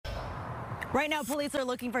Right now, police are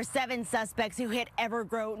looking for 7 suspects who hit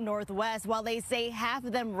Evergrove Northwest. While they say half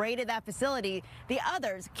of them raided that facility, the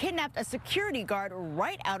others kidnapped a security guard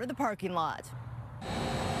right out of the parking lot.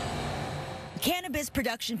 Cannabis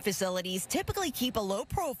production facilities typically keep a low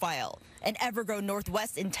profile, and Evergrove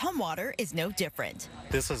Northwest in Tumwater is no different.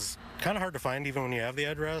 This is kind of hard to find even when you have the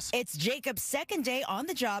address. It's Jacob's second day on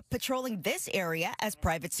the job patrolling this area as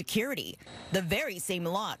private security, the very same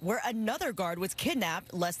lot where another guard was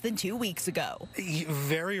kidnapped less than 2 weeks ago.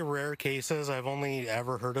 Very rare cases. I've only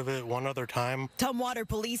ever heard of it one other time. Tumwater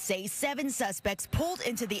police say 7 suspects pulled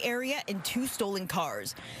into the area in 2 stolen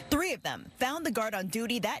cars. 3 of them found the guard on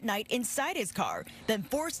duty that night inside his car, then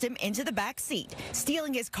forced him into the back seat,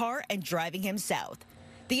 stealing his car and driving him south.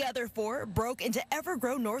 The other 4 broke into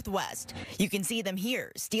Evergrove Northwest. You can see them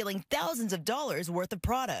here, stealing thousands of dollars worth of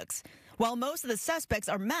products. While most of the suspects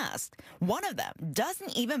are masked, one of them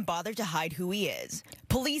doesn't even bother to hide who he is.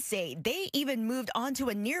 Police say they even moved onto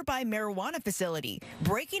a nearby marijuana facility,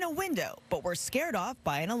 breaking a window, but were scared off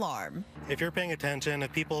by an alarm. If you're paying attention,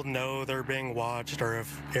 if people know they're being watched, or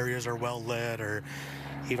if areas are well lit, or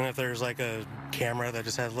even if there's like a camera that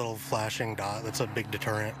just has a little flashing dot, that's a big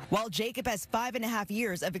deterrent. While Jacob has 5.5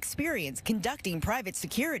 years of experience conducting private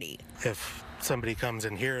security. If somebody comes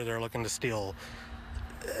in here, they're looking to steal,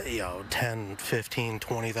 $10,000, $15,000,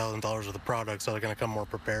 $20,000 worth of products, so they're going to come more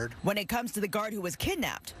prepared. When it comes to the guard who was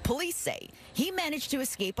kidnapped, police say he managed to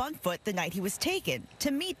escape on foot the night he was taken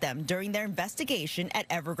to meet them during their investigation at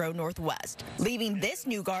Evergrove Northwest, leaving this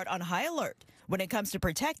new guard on high alert when it comes to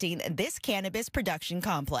protecting this cannabis production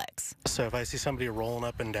complex. So if I see somebody rolling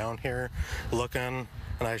up and down here looking,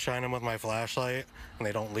 and I shine them with my flashlight and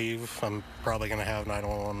they don't leave, I'm probably going to have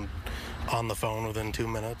 911 on the phone within 2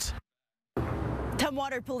 minutes.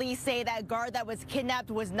 Tumwater police say that guard that was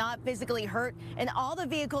kidnapped was not physically hurt, and all the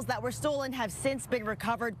vehicles that were stolen have since been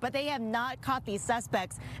recovered, but they have not caught these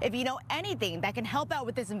suspects. If you know anything that can help out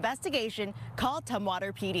with this investigation, call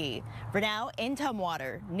Tumwater PD. For now, in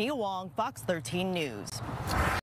Tumwater, Nia Wong, Fox 13 News.